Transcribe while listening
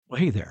Well,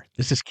 hey there,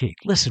 this is Keith.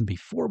 Listen,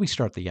 before we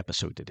start the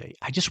episode today,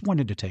 I just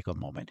wanted to take a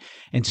moment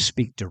and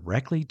speak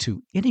directly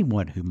to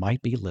anyone who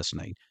might be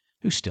listening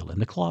who's still in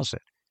the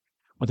closet.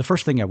 Well, the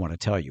first thing I want to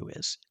tell you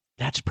is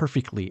that's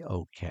perfectly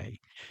okay.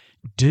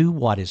 Do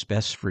what is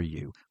best for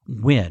you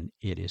when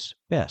it is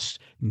best.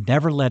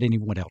 Never let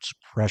anyone else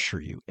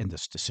pressure you in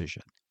this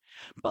decision.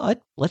 But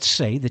let's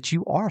say that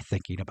you are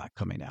thinking about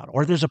coming out,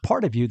 or there's a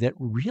part of you that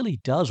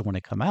really does want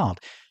to come out,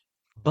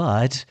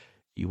 but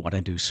you want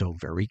to do so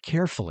very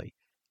carefully,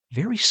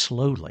 very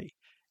slowly,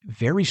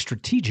 very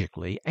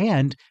strategically,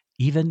 and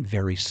even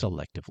very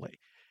selectively.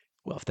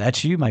 Well, if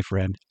that's you, my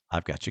friend,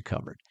 I've got you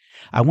covered.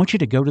 I want you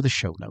to go to the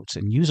show notes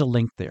and use a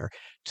link there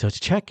to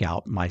check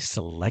out my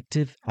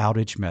Selective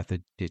Outage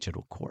Method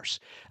digital course.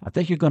 I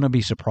think you're going to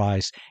be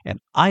surprised, and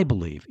I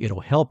believe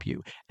it'll help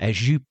you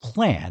as you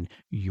plan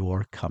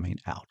your coming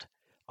out.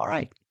 All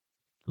right,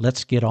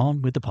 let's get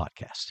on with the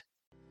podcast.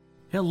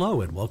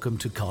 Hello and welcome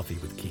to Coffee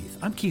with Keith.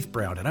 I'm Keith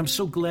Brown, and I'm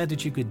so glad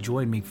that you could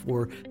join me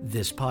for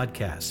this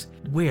podcast,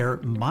 where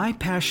my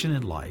passion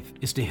in life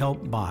is to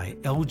help my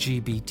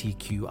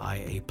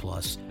LGBTQIA+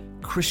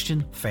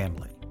 Christian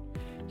family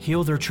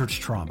heal their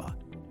church trauma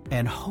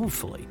and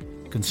hopefully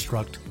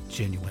construct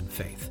genuine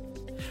faith.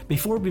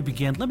 Before we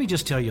begin, let me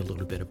just tell you a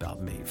little bit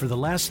about me. For the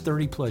last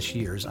 30 plus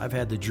years, I've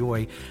had the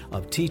joy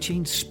of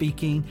teaching,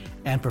 speaking,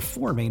 and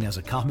performing as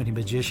a comedy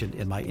magician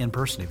in my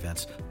in-person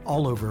events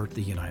all over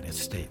the United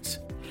States.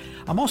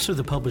 I'm also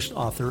the published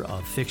author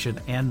of fiction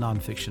and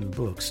nonfiction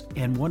books,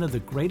 and one of the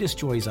greatest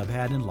joys I've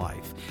had in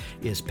life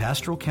is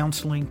pastoral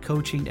counseling,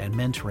 coaching, and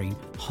mentoring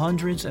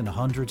hundreds and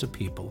hundreds of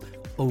people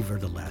over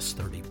the last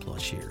 30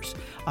 plus years.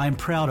 I'm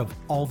proud of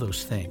all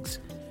those things,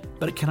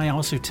 but can I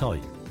also tell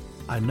you,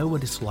 I know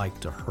what it's like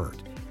to hurt,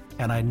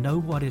 and I know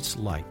what it's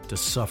like to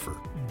suffer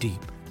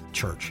deep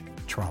church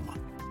trauma,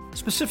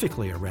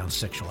 specifically around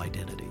sexual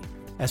identity,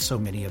 as so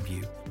many of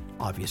you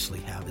obviously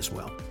have as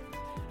well.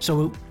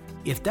 So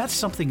if that's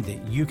something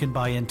that you can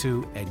buy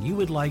into and you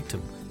would like to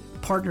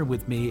partner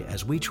with me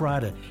as we try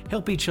to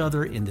help each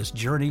other in this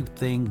journey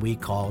thing we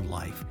call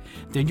life,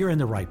 then you're in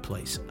the right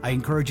place. I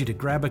encourage you to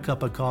grab a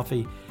cup of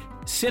coffee,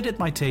 sit at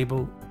my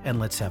table,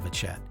 and let's have a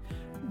chat.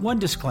 One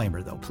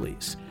disclaimer though,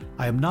 please.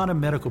 I am not a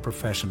medical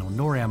professional,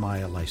 nor am I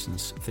a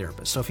licensed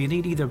therapist. So if you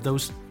need either of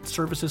those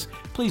services,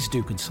 please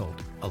do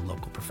consult a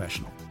local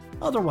professional.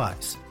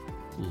 Otherwise,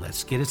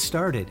 let's get it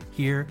started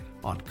here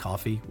on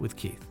Coffee with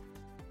Keith.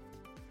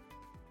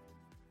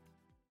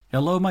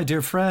 Hello, my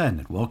dear friend,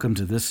 and welcome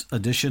to this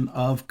edition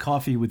of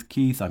Coffee with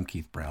Keith. I'm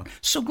Keith Brown.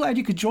 So glad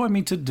you could join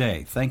me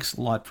today. Thanks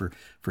a lot for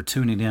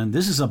tuning in.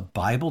 This is a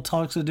Bible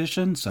Talks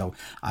edition, so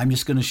I'm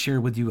just going to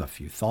share with you a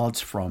few thoughts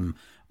from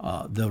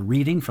the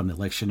reading from the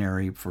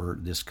lectionary for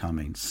this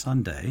coming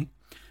Sunday.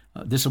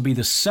 This will be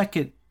the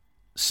second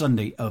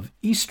Sunday of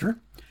Easter,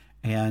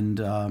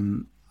 and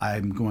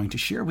I'm going to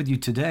share with you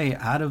today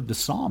out of the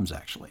Psalms,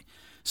 actually.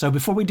 So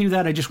before we do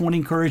that, I just want to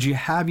encourage you,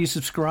 have you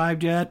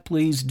subscribed yet?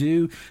 Please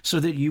do,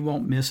 so that you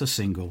won't miss a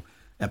single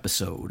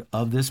episode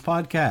of this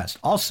podcast.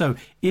 Also,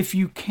 if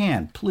you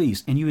can,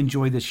 please, and you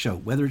enjoy this show,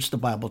 whether it's the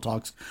Bible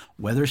Talks,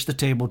 whether it's the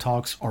Table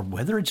Talks, or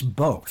whether it's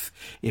both,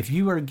 if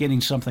you are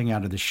getting something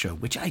out of the show,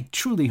 which I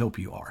truly hope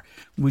you are,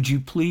 would you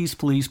please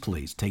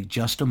take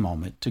just a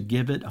moment to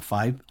give it a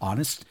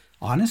honest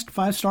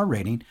 5-star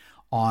rating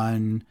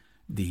on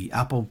the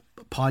Apple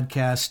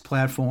podcast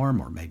platform,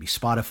 or maybe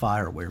Spotify,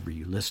 or wherever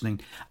you're listening.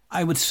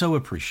 I would so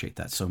appreciate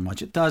that so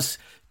much. It does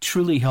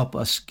truly help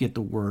us get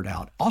the word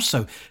out.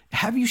 Also,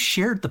 have you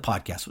shared the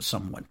podcast with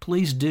someone?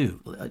 Please do.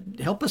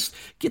 Help us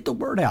get the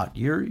word out.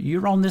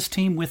 You're on this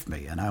team with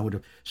me, and I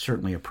would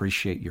certainly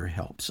appreciate your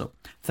help. So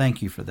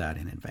thank you for that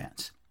in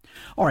advance.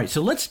 All right,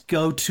 so let's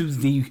go to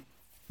the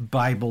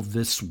Bible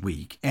this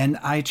week. And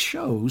I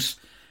chose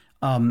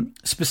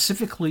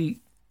specifically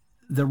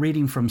the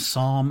reading from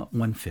Psalm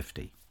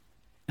 150.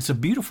 It's a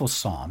beautiful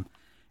psalm,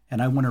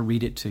 and I want to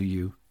read it to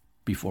you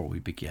before we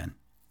begin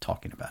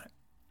talking about it.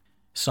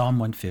 Psalm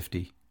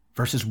 150,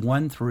 verses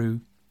 1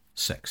 through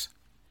 6.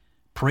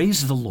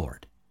 Praise the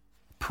Lord.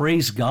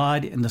 Praise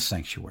God in the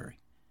sanctuary.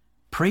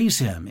 Praise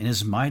him in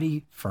his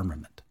mighty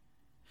firmament.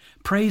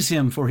 Praise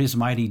him for his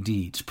mighty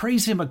deeds.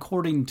 Praise him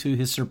according to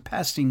his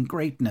surpassing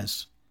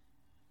greatness.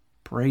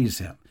 Praise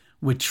him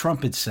with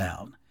trumpet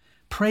sound.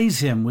 Praise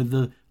him with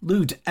the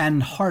lute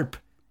and harp.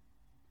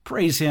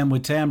 Praise him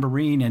with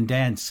tambourine and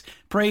dance.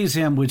 Praise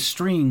him with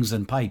strings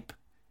and pipe.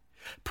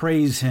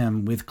 Praise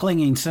him with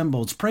clanging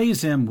cymbals.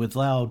 Praise him with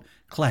loud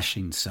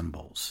clashing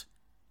cymbals.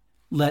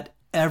 Let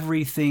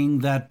everything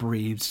that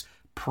breathes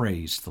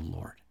praise the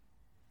Lord.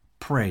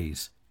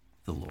 Praise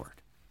the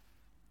Lord.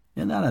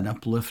 Isn't that an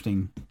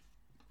uplifting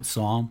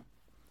psalm?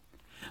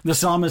 The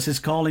psalmist is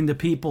calling the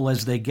people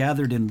as they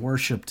gathered in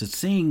worship to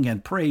sing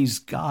and praise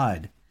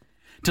God,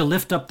 to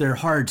lift up their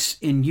hearts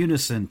in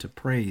unison to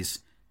praise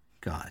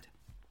God.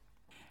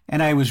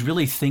 And I was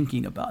really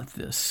thinking about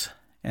this,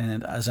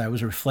 and as I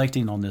was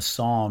reflecting on this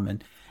psalm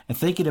and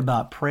thinking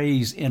about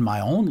praise in my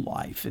own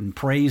life and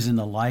praise in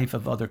the life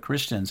of other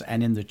Christians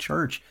and in the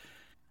church,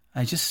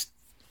 I just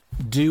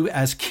do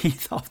as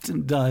Keith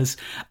often does.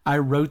 I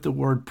wrote the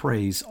word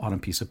praise on a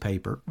piece of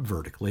paper,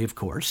 vertically, of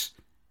course,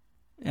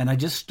 and I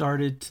just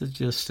started to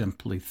just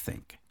simply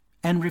think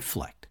and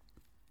reflect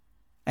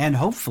and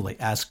hopefully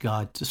ask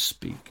God to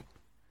speak.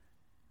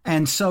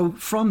 And so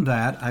from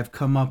that, I've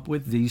come up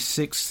with these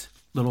 6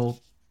 little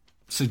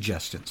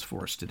suggestions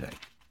for us today.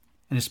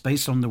 And it's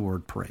based on the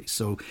word praise.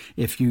 So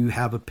if you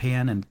have a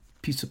pen and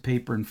piece of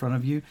paper in front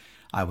of you,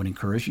 I would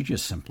encourage you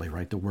just simply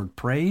write the word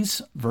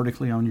praise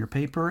vertically on your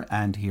paper,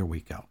 and here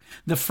we go.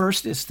 The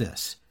first is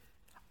this.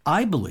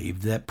 I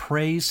believe that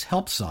praise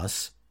helps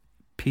us,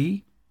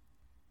 P,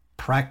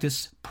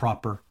 practice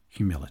proper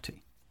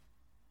humility.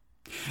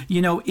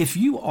 You know, if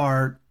you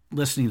are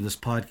listening to this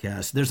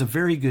podcast, there's a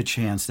very good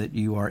chance that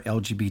you are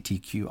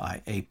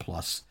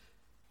LGBTQIA+,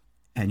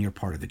 and you're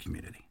part of the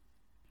community.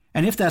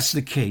 And if that's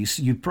the case,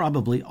 you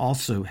probably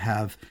also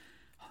have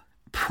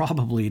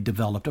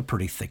developed a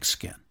pretty thick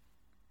skin.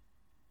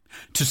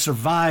 To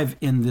survive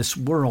in this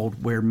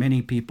world where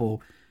many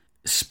people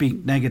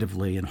speak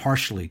negatively and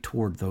harshly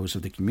toward those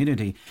of the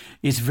community,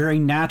 it's very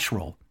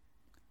natural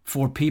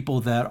for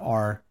people that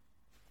are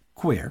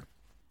queer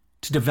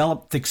to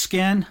develop thick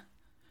skin,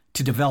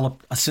 to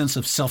develop a sense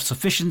of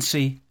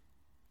self-sufficiency,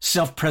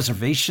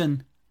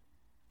 self-preservation,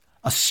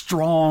 a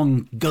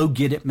strong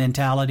go-get-it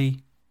mentality.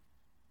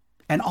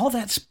 And all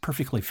that's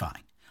perfectly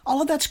fine.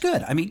 All of that's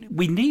good. I mean,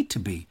 we need to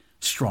be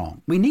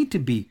strong. We need to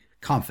be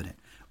confident.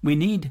 We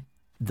need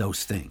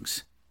those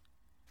things.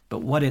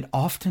 But what it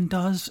often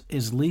does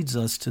is leads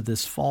us to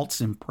this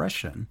false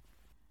impression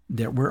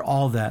that we're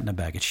all that in a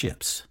bag of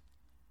chips.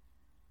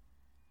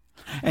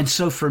 And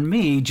so for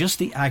me, just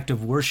the act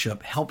of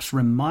worship helps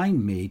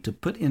remind me to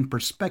put in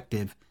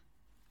perspective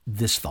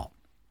this thought.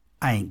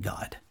 I ain't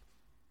God.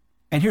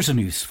 And here's a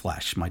news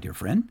flash, my dear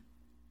friend.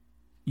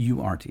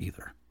 You aren't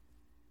either.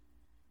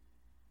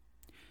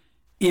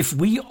 If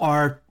we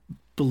are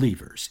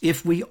believers,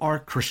 if we are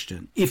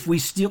Christian, if we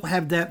still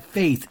have that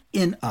faith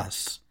in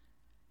us,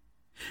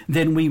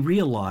 then we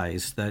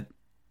realize that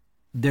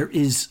there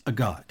is a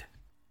God,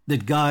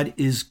 that God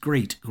is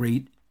great,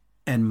 great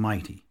and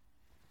mighty.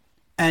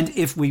 And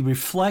if we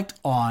reflect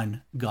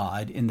on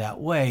God in that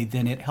way,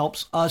 then it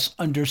helps us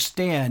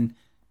understand,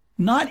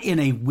 not in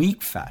a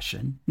weak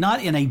fashion,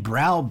 not in a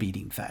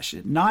browbeating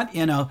fashion, not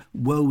in a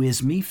woe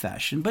is me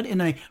fashion, but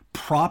in a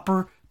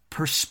proper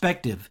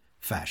perspective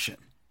fashion,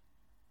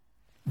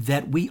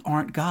 that we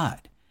aren't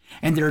God.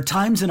 And there are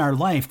times in our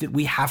life that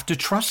we have to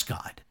trust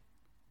God.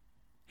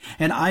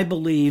 And I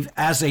believe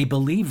as a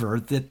believer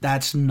that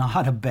that's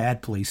not a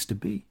bad place to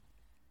be.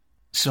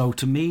 So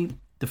to me,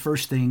 the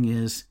first thing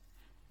is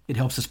it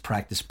helps us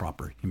practice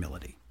proper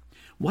humility.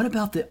 What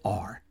about the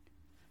R?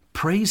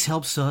 Praise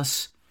helps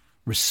us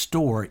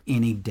restore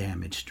any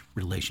damaged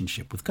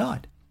relationship with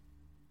God.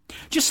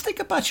 Just think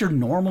about your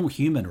normal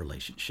human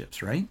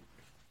relationships, right?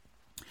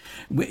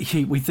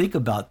 We think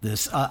about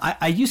this.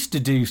 I used to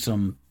do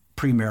some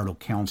premarital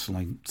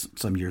counseling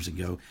some years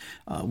ago.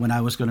 When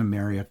I was going to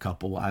marry a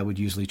couple, I would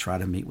usually try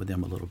to meet with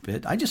them a little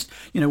bit. I just,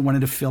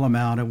 wanted to fill them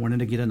out. I wanted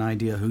to get an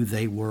idea who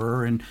they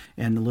were and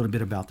a little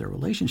bit about their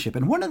relationship.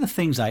 And one of the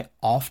things I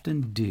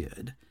often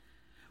did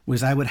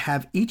was I would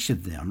have each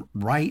of them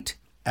write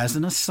as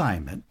an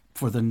assignment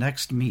for the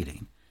next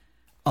meeting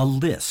a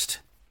list.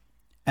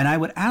 And I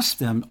would ask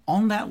them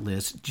on that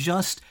list,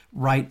 just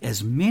write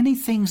as many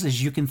things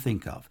as you can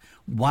think of,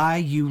 why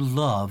you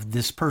love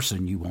this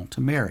person you want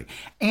to marry.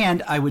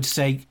 And I would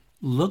say,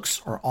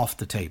 looks are off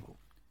the table.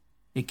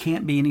 It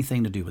can't be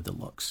anything to do with the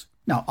looks.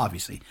 Now,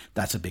 obviously,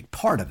 that's a big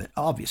part of it,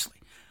 obviously.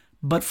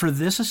 But for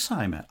this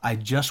assignment, I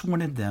just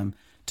wanted them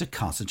to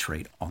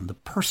concentrate on the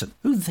person,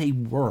 who they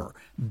were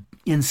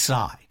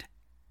inside.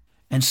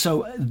 And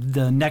so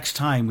the next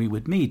time we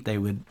would meet, they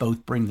would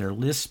both bring their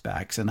lists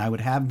back, and I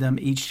would have them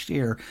each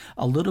share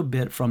a little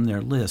bit from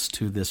their list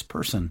to this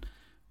person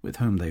with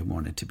whom they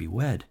wanted to be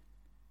wed.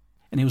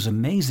 And it was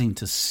amazing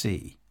to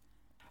see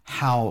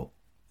how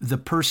the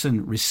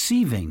person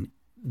receiving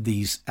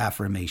these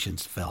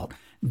affirmations felt.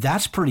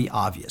 That's pretty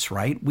obvious,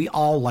 right? We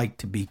all like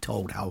to be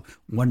told how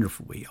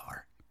wonderful we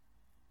are.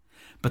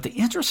 But the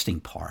interesting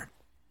part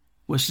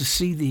was to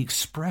see the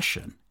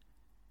expression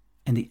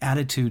and the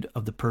attitude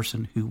of the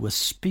person who was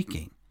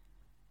speaking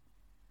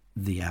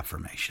the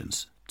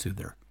affirmations to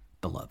their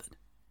beloved.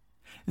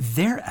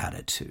 Their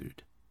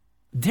attitude,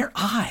 their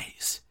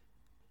eyes,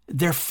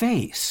 their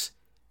face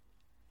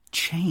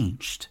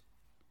changed.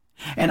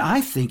 And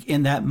I think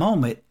in that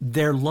moment,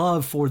 their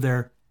love for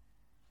their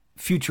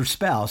future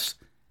spouse,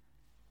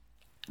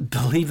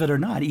 believe it or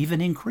not,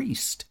 even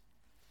increased.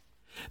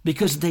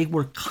 Because they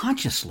were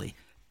consciously,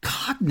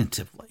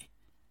 cognitively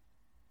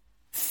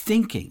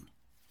thinking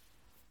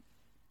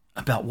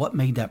about what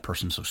made that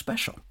person so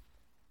special.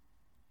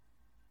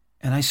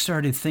 And I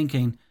started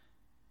thinking,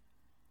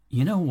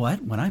 you know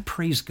what? When I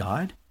praise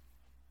God,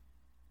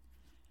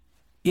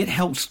 it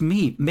helps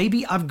me.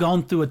 Maybe I've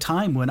gone through a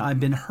time when I've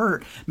been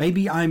hurt.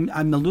 Maybe I'm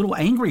a little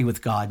angry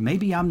with God.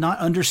 Maybe I'm not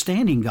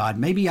understanding God.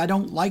 Maybe I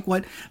don't like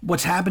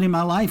what's happening in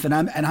my life, and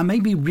I may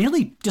be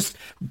really just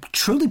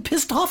truly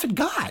pissed off at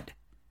God.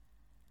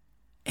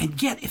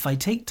 And yet, if I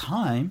take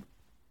time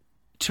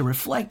to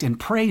reflect and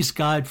praise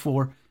God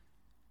for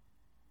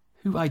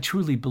who I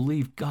truly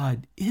believe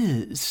God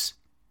is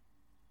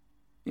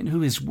and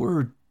who His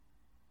Word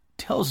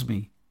tells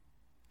me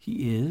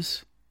He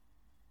is,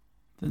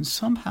 then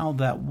somehow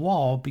that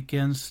wall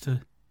begins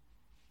to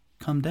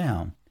come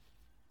down.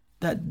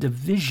 That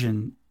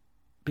division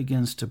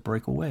begins to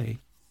break away.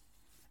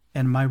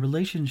 And my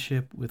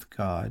relationship with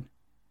God,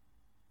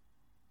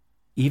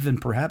 even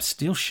perhaps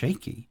still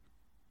shaky,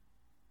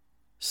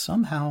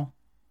 somehow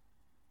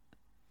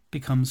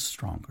becomes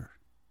stronger,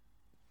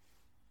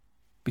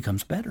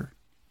 becomes better,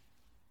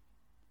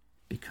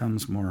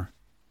 becomes more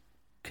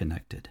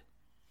connected.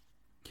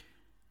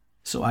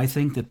 So I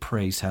think that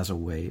praise has a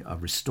way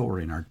of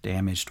restoring our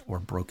damaged or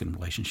broken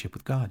relationship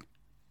with God.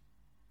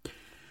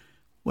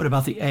 What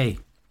about the A?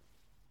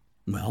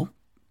 Well,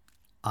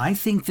 I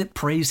think that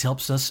praise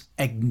helps us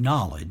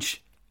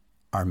acknowledge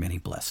our many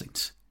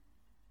blessings.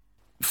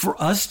 For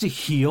us to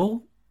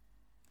heal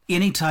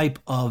any type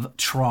of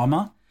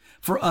trauma,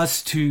 for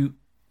us to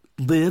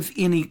live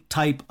any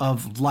type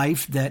of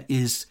life that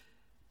is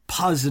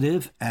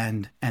positive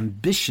and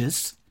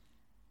ambitious,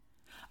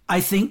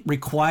 I think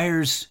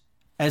requires,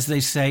 as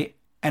they say,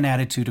 an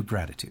attitude of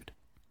gratitude.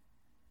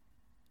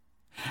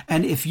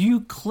 And if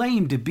you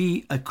claim to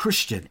be a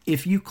Christian,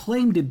 if you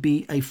claim to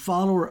be a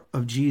follower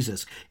of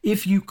Jesus,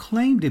 if you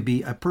claim to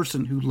be a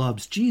person who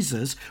loves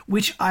Jesus,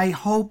 which I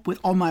hope with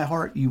all my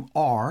heart you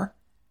are,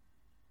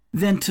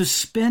 then to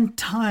spend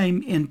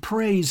time in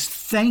praise,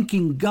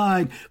 thanking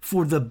God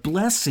for the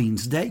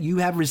blessings that you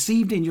have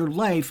received in your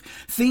life,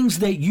 things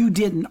that you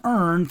didn't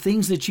earn,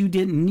 things that you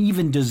didn't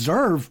even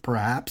deserve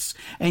perhaps,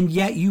 and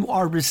yet you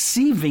are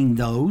receiving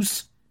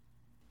those,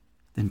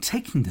 then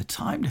taking the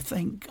time to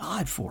thank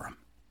God for them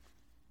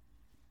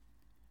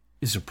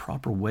is a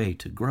proper way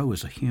to grow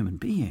as a human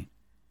being.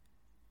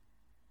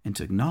 And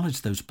to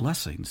acknowledge those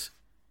blessings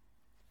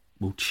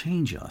will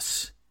change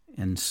us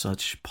in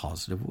such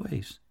positive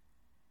ways.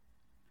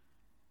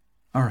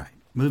 All right,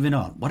 moving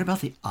on. What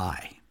about the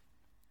I?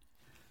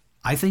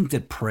 I think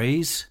that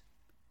praise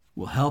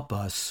will help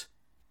us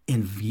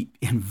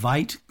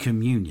invite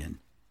communion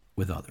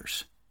with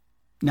others.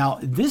 Now,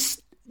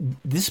 this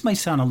may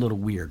sound a little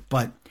weird,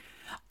 but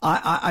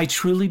I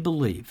truly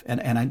believe,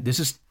 and this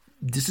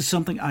is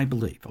something I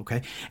believe,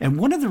 okay? And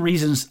one of the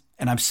reasons,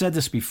 and I've said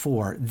this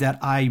before, that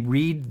I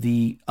read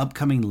the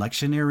upcoming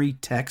lectionary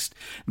text,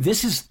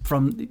 this is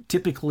from,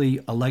 typically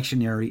a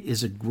lectionary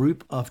is a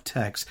group of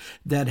texts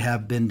that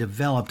have been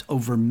developed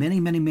over many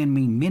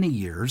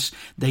years.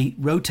 They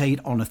rotate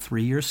on a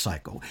 3-year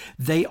cycle.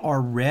 They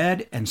are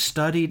read and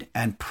studied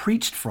and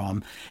preached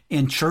from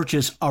in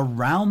churches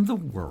around the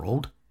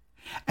world.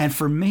 And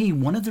for me,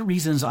 one of the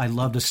reasons I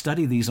love to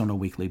study these on a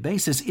weekly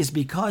basis is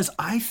because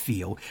I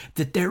feel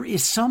that there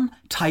is some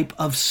type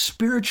of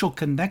spiritual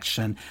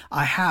connection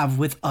I have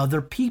with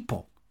other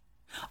people,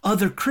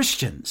 other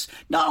Christians,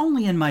 not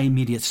only in my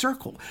immediate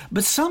circle,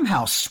 but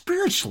somehow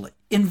spiritually,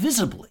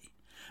 invisibly,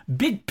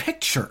 big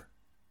picture.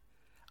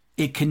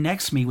 It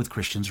connects me with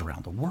Christians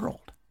around the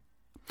world.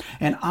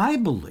 And I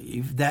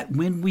believe that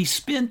when we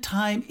spend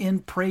time in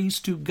praise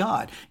to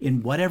God,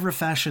 in whatever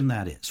fashion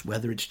that is,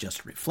 whether it's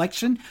just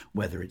reflection,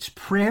 whether it's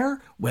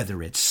prayer,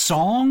 whether it's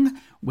song,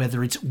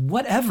 whether it's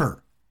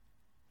whatever,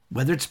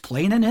 whether it's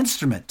playing an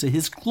instrument to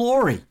His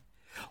glory,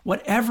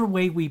 whatever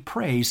way we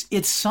praise,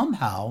 it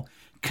somehow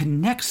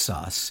connects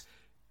us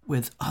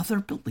with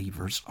other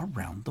believers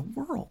around the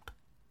world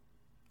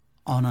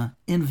on an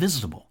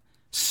invisible,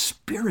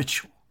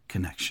 spiritual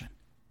connection.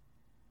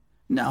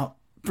 Now,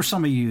 for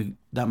some of you,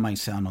 that might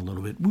sound a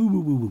little bit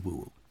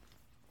woo.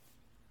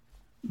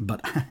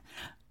 But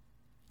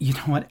you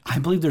know what? I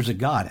believe there's a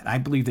God, and I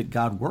believe that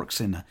God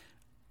works in the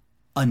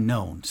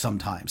unknown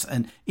sometimes,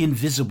 an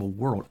invisible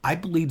world. I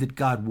believe that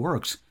God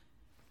works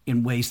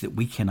in ways that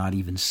we cannot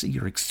even see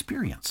or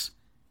experience.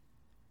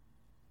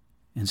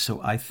 And so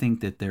I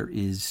think that there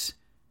is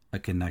a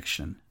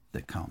connection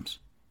that comes.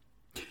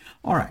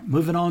 All right,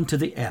 moving on to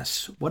the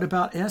S. What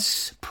about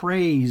S?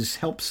 Praise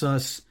helps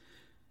us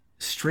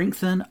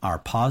strengthen our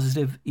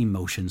positive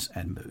emotions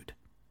and mood.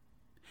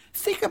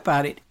 Think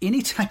about it.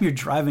 Anytime you're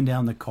driving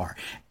down the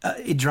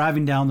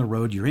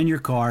road, you're in your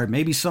car,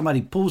 maybe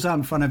somebody pulls out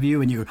in front of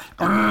you and you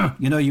want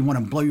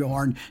to blow your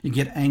horn, you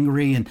get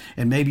angry and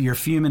maybe you're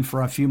fuming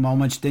for a few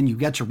moments, then you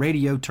got your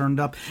radio turned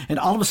up and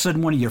all of a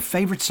sudden one of your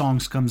favorite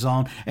songs comes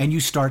on and you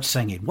start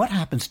singing. What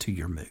happens to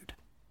your mood?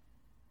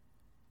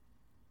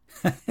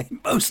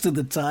 Most of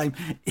the time,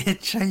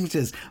 it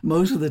changes.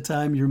 Most of the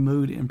time, your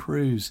mood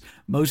improves.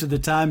 Most of the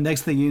time,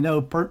 next thing you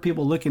know,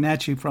 people looking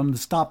at you from the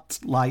stop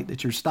light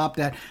that you're stopped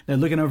at, they're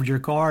looking over your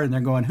car and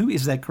they're going, who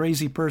is that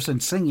crazy person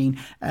singing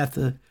at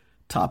the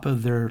top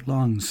of their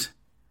lungs?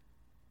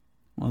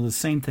 Well, the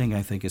same thing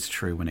I think is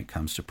true when it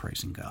comes to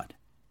praising God.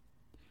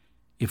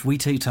 If we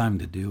take time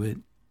to do it,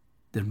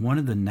 then one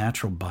of the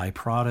natural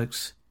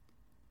byproducts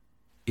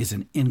is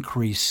an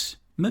increased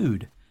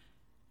mood,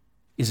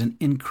 is an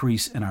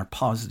increase in our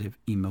positive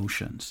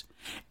emotions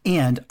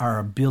and our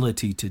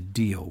ability to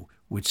deal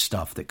with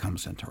stuff that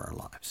comes into our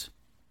lives.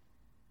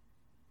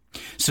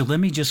 So let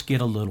me just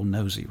get a little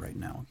nosy right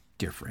now,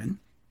 dear friend.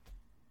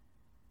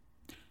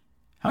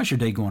 How's your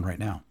day going right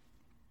now?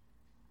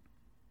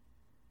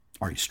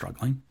 Are you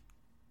struggling?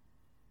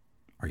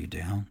 Are you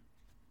down?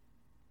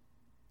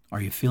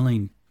 Are you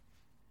feeling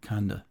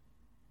kind of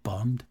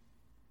bummed?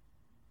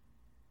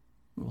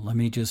 Well, let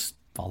me just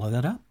follow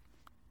that up.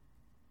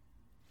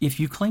 If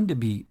you claim to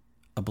be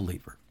a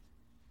believer,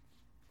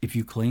 if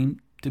you claim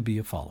to be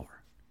a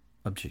follower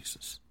of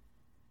Jesus,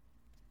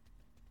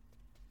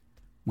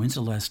 when's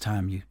the last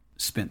time you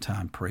spent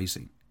time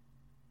praising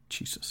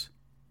Jesus?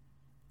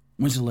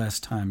 When's the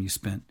last time you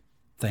spent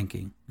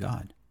thanking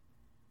God?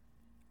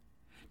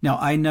 Now,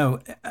 I know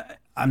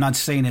I'm not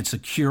saying it's a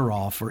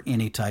cure-all for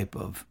any type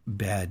of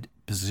bad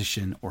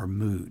position or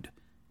mood.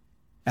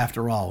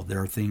 After all,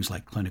 there are things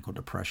like clinical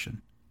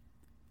depression.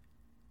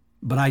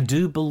 But I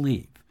do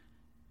believe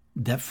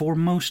that for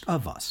most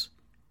of us,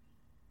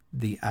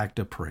 the act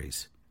of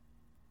praise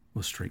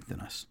will strengthen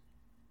us,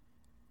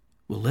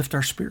 will lift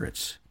our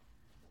spirits,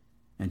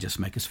 and just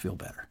make us feel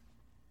better.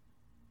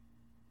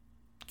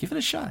 Give it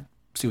a shot.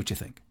 See what you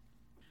think.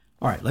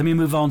 All right, let me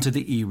move on to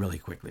the E really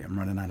quickly. I'm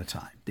running out of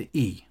time. The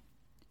E.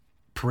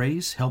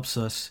 Praise helps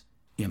us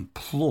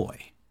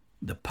employ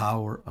the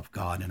power of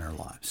God in our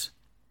lives.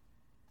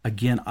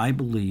 Again, I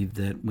believe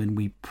that when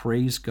we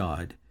praise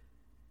God,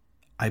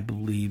 I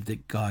believe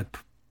that God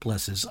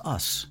blesses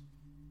us.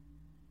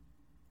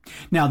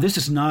 Now, this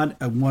is not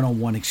a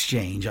one-on-one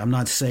exchange. I'm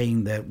not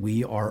saying that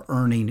we are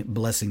earning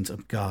blessings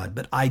of God,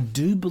 but I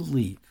do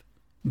believe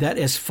that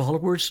as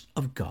followers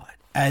of God,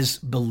 as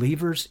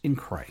believers in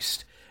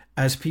Christ,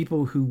 as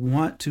people who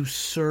want to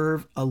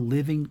serve a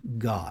living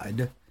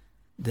God,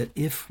 that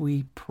if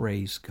we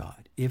praise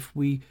God, if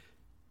we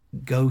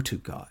go to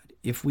God,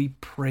 if we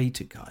pray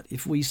to God,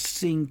 if we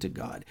sing to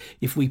God,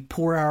 if we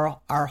pour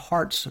our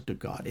hearts to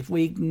God, if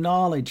we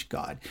acknowledge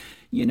God,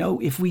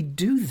 if we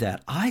do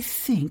that, I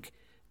think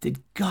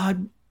that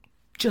God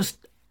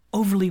just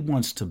overly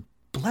wants to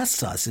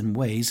bless us in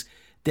ways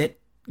that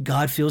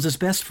God feels is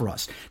best for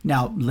us.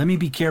 Now, let me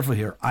be careful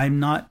here. I'm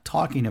not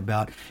talking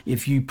about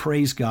if you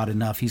praise God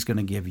enough, he's going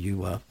to give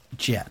you a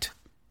jet.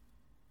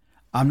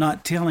 I'm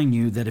not telling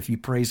you that if you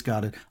praise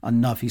God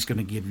enough, he's going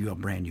to give you a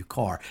brand new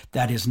car.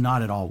 That is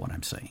not at all what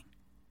I'm saying.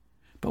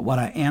 But what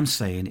I am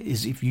saying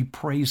is if you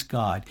praise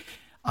God,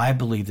 I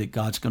believe that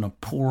God's going to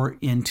pour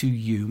into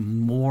you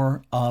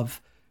more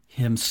of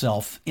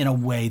himself in a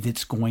way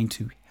that's going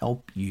to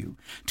help you,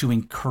 to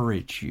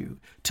encourage you,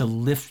 to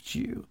lift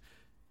you,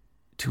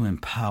 to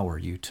empower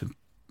you to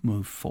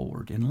move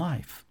forward in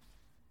life.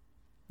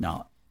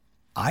 Now,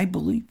 I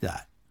believe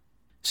that.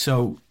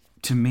 So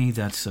to me,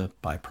 that's a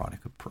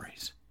byproduct of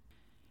praise.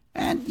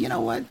 And you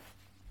know what?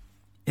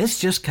 It's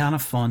just kind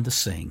of fun to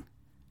sing.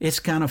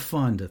 It's kind of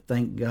fun to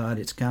thank God.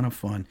 It's kind of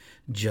fun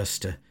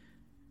just to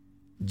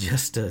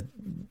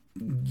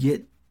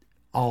get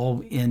all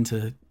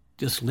into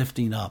just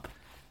lifting up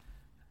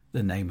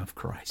the name of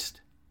Christ.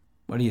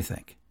 What do you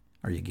think?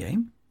 Are you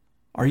game?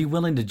 Are you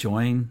willing to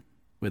join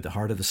with the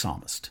heart of the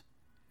psalmist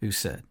who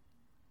said,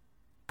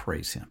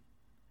 praise him,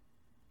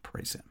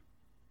 praise him.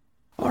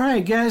 All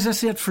right, guys,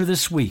 that's it for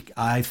this week.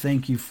 I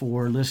thank you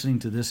for listening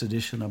to this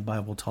edition of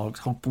Bible Talks.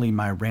 Hopefully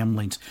my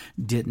ramblings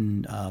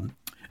didn't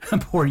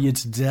bore you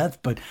to death,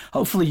 but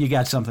hopefully you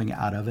got something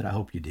out of it. I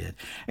hope you did.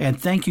 And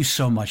thank you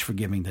so much for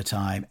giving the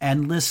time.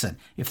 And listen,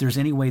 if there's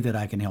any way that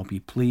I can help you,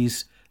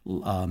 please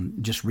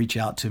just reach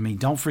out to me.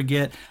 Don't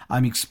forget,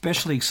 I'm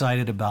especially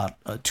excited about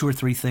 2 or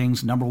 3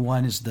 things. Number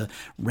one is the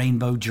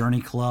Rainbow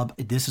Journey Club.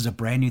 This is a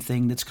brand new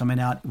thing that's coming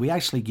out. We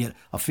actually get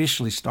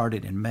officially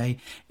started in May.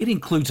 It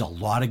includes a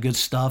lot of good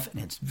stuff,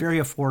 and it's very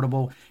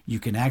affordable. You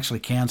can actually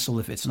cancel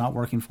if it's not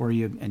working for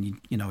you, and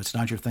it's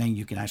not your thing.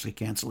 You can actually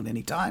cancel at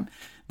any time.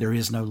 There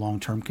is no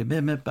long-term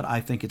commitment, but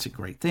I think it's a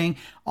great thing.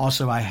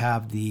 Also, I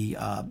have the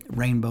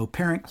Rainbow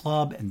Parent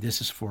Club, and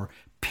this is for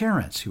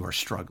parents who are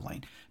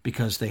struggling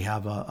because they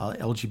have a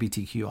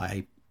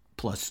LGBTQI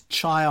plus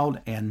child,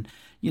 and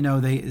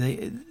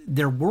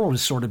their world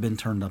has sort of been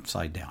turned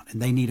upside down,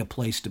 and they need a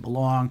place to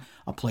belong,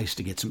 a place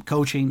to get some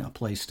coaching, a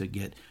place to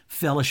get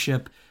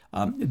fellowship.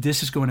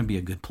 This is going to be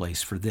a good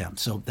place for them.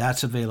 So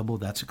that's available.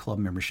 That's a club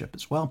membership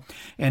as well.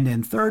 And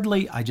then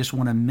thirdly, I just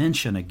want to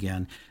mention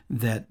again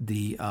that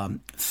the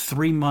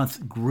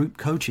 3-month group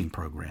coaching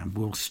program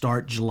will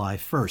start July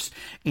 1st.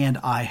 And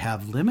I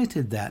have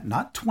limited that,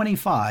 not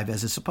 25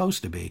 as it's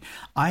supposed to be.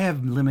 I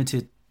have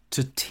limited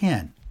to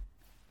 10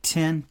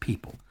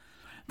 people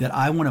that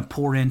I want to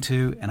pour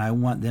into, and I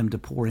want them to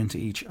pour into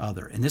each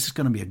other. And this is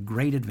going to be a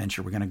great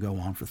adventure. We're going to go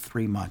on for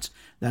 3 months.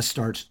 That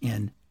starts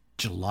in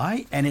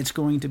July, and it's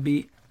going to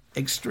be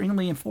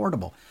extremely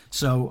affordable.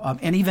 So,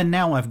 and even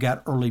now I've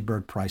got early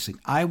bird pricing.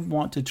 I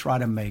want to try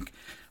to make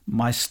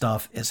my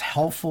stuff as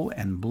helpful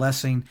and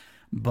blessing,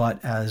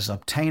 but as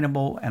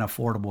obtainable and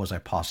affordable as I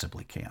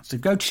possibly can. So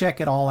go check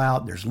it all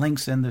out. There's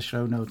links in the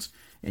show notes,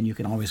 and you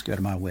can always go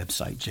to my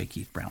website,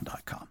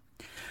 jkeithbrown.com.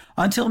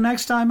 Until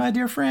next time, my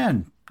dear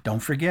friend, don't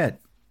forget,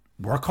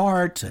 work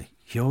hard to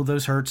heal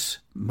those hurts,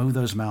 move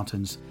those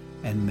mountains,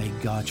 and may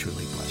God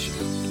truly bless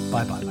you.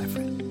 Bye-bye, my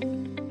friend.